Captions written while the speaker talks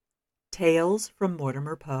Tales from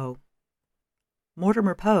Mortimer Poe.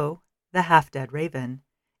 Mortimer Poe, the half-dead raven,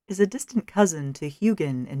 is a distant cousin to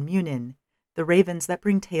Hugin and Munin, the ravens that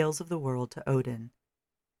bring tales of the world to Odin.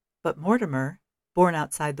 But Mortimer, born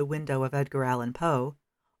outside the window of Edgar Allan Poe,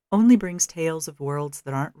 only brings tales of worlds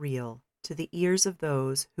that aren't real to the ears of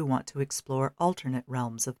those who want to explore alternate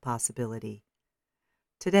realms of possibility.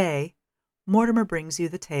 Today, Mortimer brings you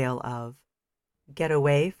the tale of Get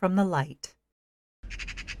Away from the Light.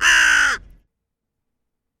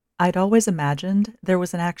 I'd always imagined there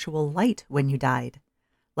was an actual light when you died,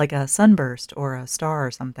 like a sunburst or a star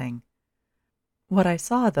or something. What I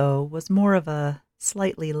saw, though, was more of a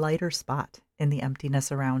slightly lighter spot in the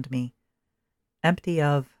emptiness around me. Empty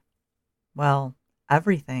of, well,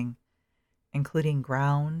 everything, including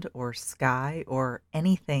ground or sky or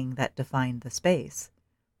anything that defined the space.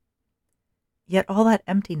 Yet all that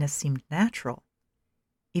emptiness seemed natural,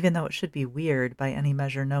 even though it should be weird by any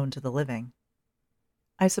measure known to the living.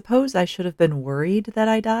 I suppose I should have been worried that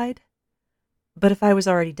I died, but if I was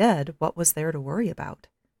already dead, what was there to worry about?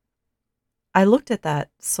 I looked at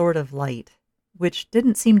that sort of light, which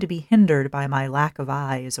didn't seem to be hindered by my lack of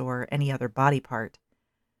eyes or any other body part.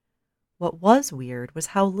 What was weird was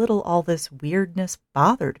how little all this weirdness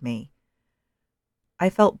bothered me.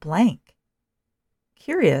 I felt blank,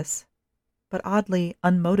 curious, but oddly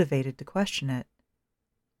unmotivated to question it.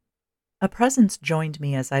 A presence joined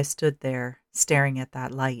me as I stood there, staring at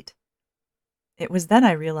that light. It was then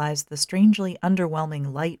I realized the strangely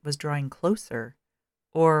underwhelming light was drawing closer,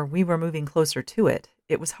 or we were moving closer to it.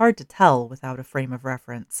 It was hard to tell without a frame of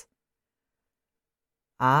reference.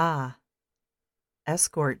 Ah,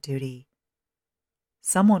 escort duty.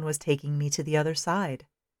 Someone was taking me to the other side,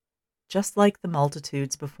 just like the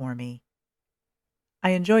multitudes before me.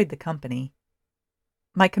 I enjoyed the company.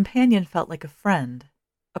 My companion felt like a friend,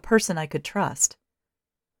 a person I could trust.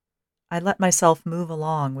 I let myself move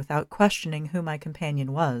along without questioning who my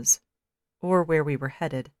companion was, or where we were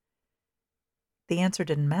headed. The answer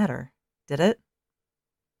didn't matter, did it?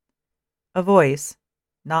 A voice,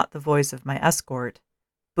 not the voice of my escort,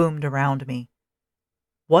 boomed around me.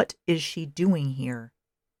 What is she doing here?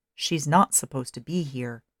 She's not supposed to be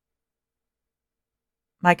here.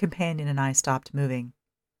 My companion and I stopped moving.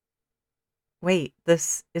 Wait,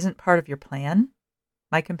 this isn't part of your plan?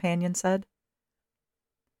 My companion said.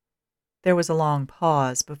 There was a long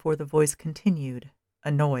pause before the voice continued,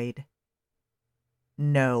 annoyed.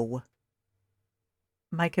 No.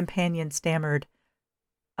 My companion stammered,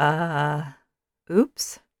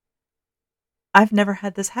 oops. I've never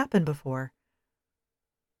had this happen before.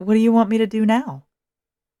 What do you want me to do now?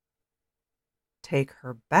 Take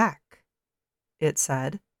her back, it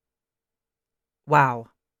said. Wow.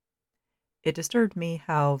 It disturbed me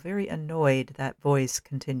how very annoyed that voice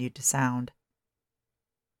continued to sound.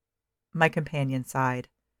 My companion sighed.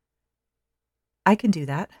 I can do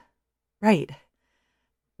that. Right,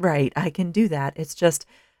 I can do that. It's just,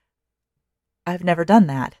 I've never done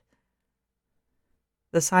that.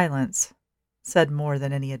 The silence said more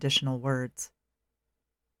than any additional words.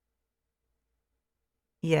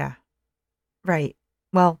 Yeah, right.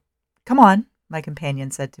 Well, come on, my companion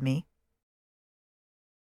said to me.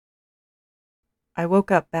 I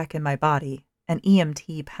woke up back in my body, an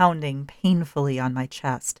EMT pounding painfully on my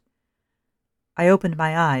chest. I opened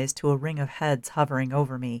my eyes to a ring of heads hovering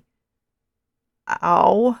over me.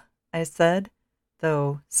 Ow, I said,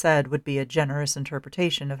 though said would be a generous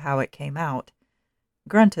interpretation of how it came out.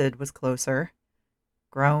 Grunted was closer.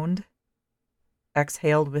 Groaned.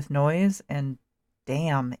 Exhaled with noise, and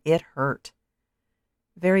damn, it hurt.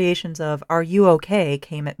 Variations of "Are you okay?"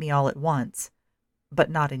 came at me all at once, but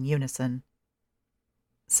not in unison.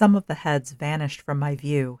 Some of the heads vanished from my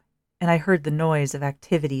view, and I heard the noise of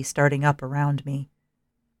activity starting up around me.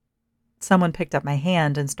 Someone picked up my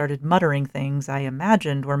hand and started muttering things I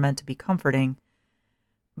imagined were meant to be comforting,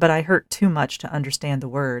 but I hurt too much to understand the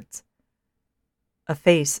words. A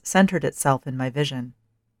face centered itself in my vision.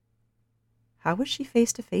 How was she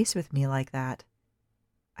face to face with me like that?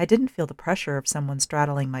 I didn't feel the pressure of someone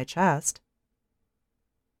straddling my chest.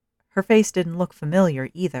 Her face didn't look familiar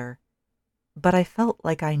either, but I felt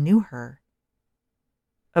like I knew her.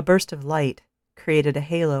 A burst of light created a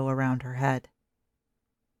halo around her head.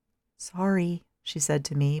 Sorry, she said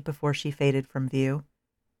to me before she faded from view.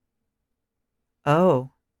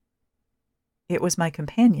 Oh. It was my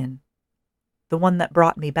companion, the one that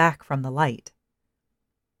brought me back from the light.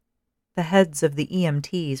 The heads of the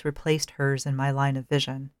EMTs replaced hers in my line of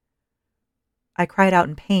vision. I cried out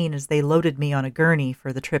in pain as they loaded me on a gurney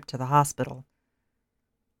for the trip to the hospital.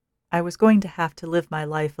 I was going to have to live my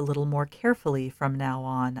life a little more carefully from now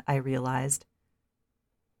on, I realized.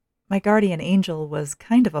 My guardian angel was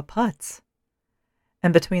kind of a putz.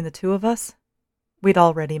 And between the two of us, we'd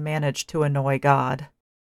already managed to annoy God.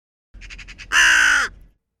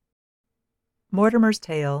 Mortimer's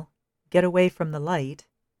tale, Get Away from the Light,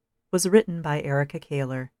 was written by Erica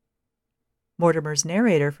Kaler. Mortimer's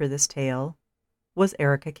narrator for this tale was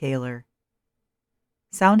Erica Kaler.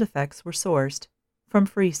 Sound effects were sourced from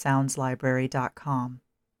freesoundslibrary.com.